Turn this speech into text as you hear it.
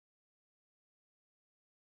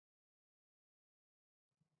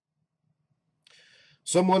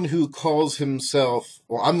Someone who calls himself,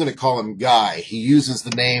 well, I'm going to call him Guy. He uses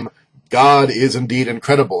the name God is indeed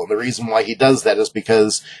incredible. And the reason why he does that is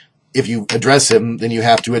because if you address him, then you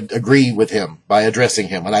have to agree with him by addressing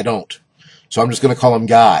him, and I don't. So I'm just going to call him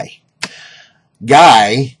Guy.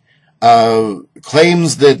 Guy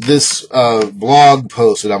claims that this blog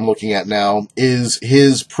post that I'm looking at now is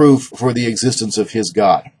his proof for the existence of his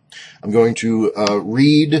God. I'm going to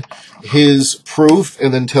read his proof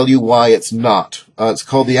and then tell you why it's not. It's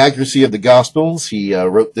called The Accuracy of the Gospels. He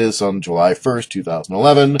wrote this on July 1st,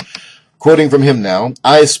 2011. Quoting from him now,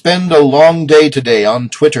 I spend a long day today on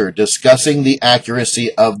Twitter discussing the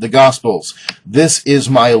accuracy of the Gospels. This is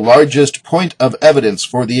my largest point of evidence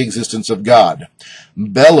for the existence of God.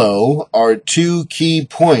 Below are two key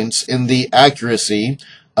points in the accuracy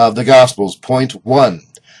of the Gospels. Point 1.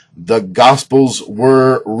 The Gospels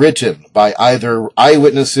were written by either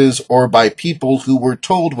eyewitnesses or by people who were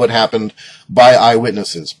told what happened by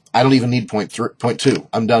eyewitnesses. I don't even need point 2.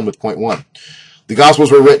 I'm done with point 1. The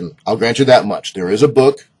Gospels were written. I'll grant you that much. There is a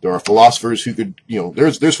book. There are philosophers who could,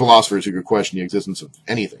 there's philosophers who could question the existence of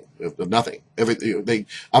anything, of nothing.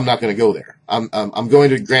 I'm not going to go there. I'm going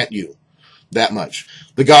to grant you that much.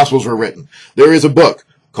 The Gospels were written. There is a book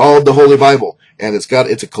called the Holy Bible, and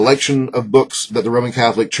it's a collection of books that the Roman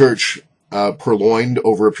Catholic Church purloined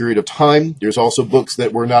over a period of time. There's also books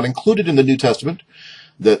that were not included in the New Testament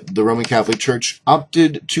that the Roman Catholic Church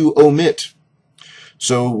opted to omit.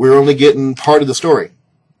 So we're only getting part of the story.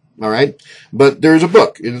 All right? But there's a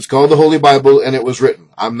book. It's called the Holy Bible, and it was written.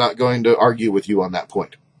 I'm not going to argue with you on that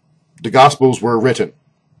point. The Gospels were written.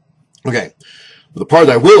 Okay. The part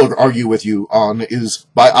that I will argue with you on is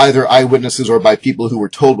by either eyewitnesses or by people who were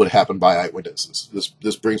told what happened by eyewitnesses.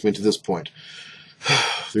 This brings me to this point.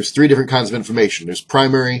 There's 3 different kinds of information. There's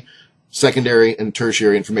primary, secondary, and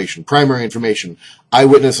tertiary information. Primary information,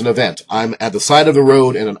 eyewitness an event. I'm at the side of the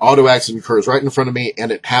road and an auto accident occurs right in front of me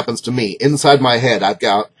and it happens to me. Inside my head,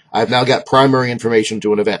 I've now got primary information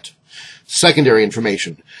to an event. Secondary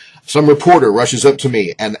information. Some reporter rushes up to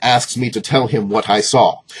me and asks me to tell him what I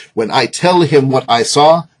saw. When I tell him what I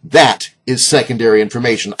saw, that is secondary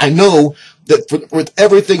information. I know that with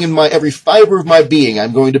everything in every fiber of my being,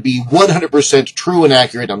 I'm going to be 100% true and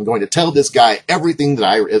accurate. I'm going to tell this guy everything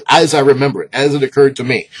as I remember it, as it occurred to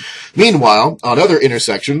me. Meanwhile, on other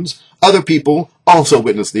intersections, other people also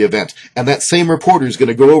witnessed the event, and that same reporter is going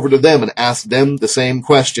to go over to them and ask them the same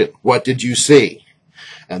question. What did you see?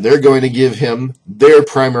 And they're going to give him their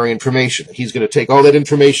primary information. He's going to take all that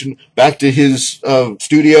information back to his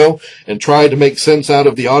studio and try to make sense out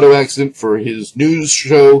of the auto accident for his news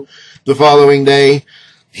show the following day.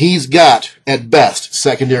 He's got, at best,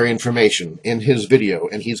 secondary information in his video,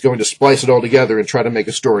 and he's going to splice it all together and try to make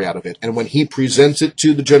a story out of it. And when he presents it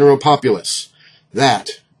to the general populace,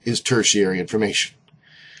 that is tertiary information.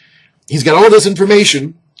 He's got all this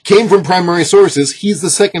information, came from primary sources, he's the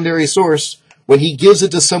secondary source. When he gives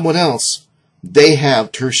it to someone else, they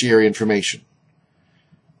have tertiary information.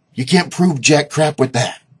 You can't prove jack crap with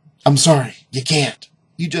that. I'm sorry, you can't.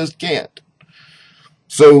 You just can't.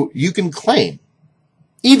 So you can claim,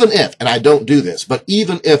 even if, and I don't do this, but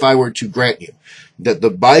even if I were to grant you that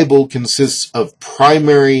the Bible consists of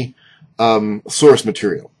primary source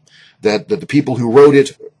material, that the people who wrote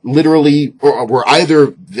it literally were either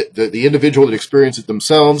the individual that experienced it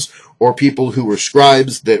themselves or people who were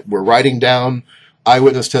scribes that were writing down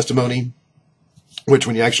eyewitness testimony, which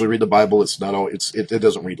when you actually read the Bible, it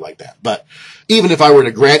doesn't read like that. But even if I were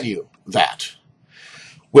to grant you that,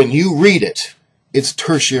 when you read it, it's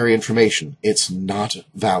tertiary information. It's not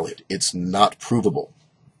valid. It's not provable.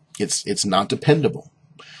 It's not dependable.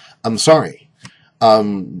 I'm sorry.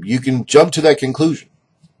 You can jump to that conclusion.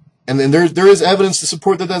 And then there is evidence to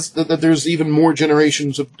support that there's even more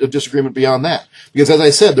generations of disagreement beyond that. Because as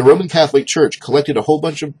I said, the Roman Catholic Church collected a whole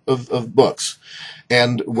bunch of books.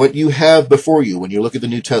 And what you have before you when you look at the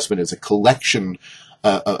New Testament is a collection,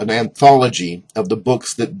 an anthology of the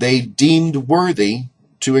books that they deemed worthy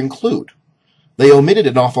to include. They omitted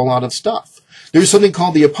an awful lot of stuff. There's something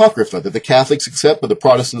called the Apocrypha that the Catholics accept but the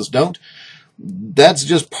Protestants don't. That's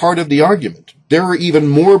just part of the argument. There are even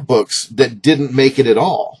more books that didn't make it at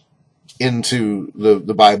all into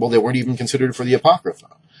the Bible that weren't even considered for the Apocrypha.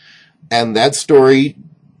 And that story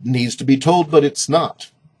needs to be told, but it's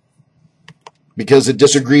not. Because it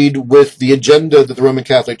disagreed with the agenda that the Roman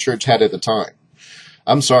Catholic Church had at the time.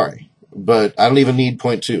 I'm sorry, but I don't even need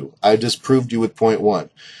point 2. I just proved you with point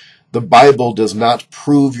 1. The Bible does not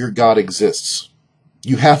prove your God exists.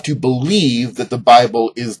 You have to believe that the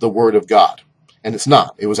Bible is the Word of God. And it's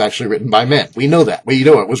not. It was actually written by men. We know that. We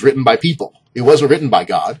know it was written by people. It wasn't written by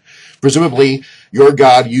God. Presumably, your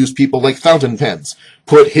God used people like fountain pens,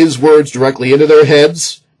 put his words directly into their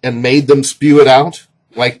heads, and made them spew it out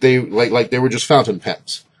like they were just fountain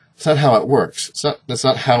pens. That's not how it works. That's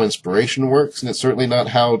not how inspiration works, and it's certainly not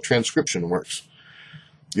how transcription works.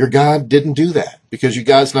 Your God didn't do that, because your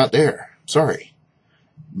God's not there. Sorry.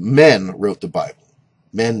 Men wrote the Bible.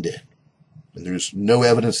 Men did. And there's no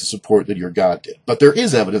evidence to support that your God did. But there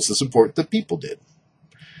is evidence to support that people did.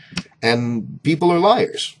 And people are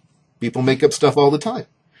liars. People make up stuff all the time.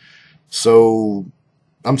 So,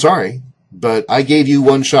 I'm sorry, but I gave you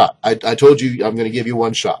one shot. I told you I'm going to give you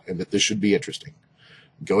one shot, and that this should be interesting.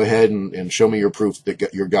 Go ahead and show me your proof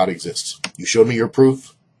that your God exists. You showed me your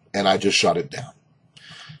proof, and I just shot it down.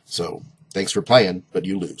 So, thanks for playing, but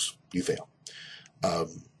you lose. You fail.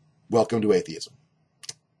 Welcome to atheism.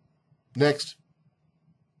 Next.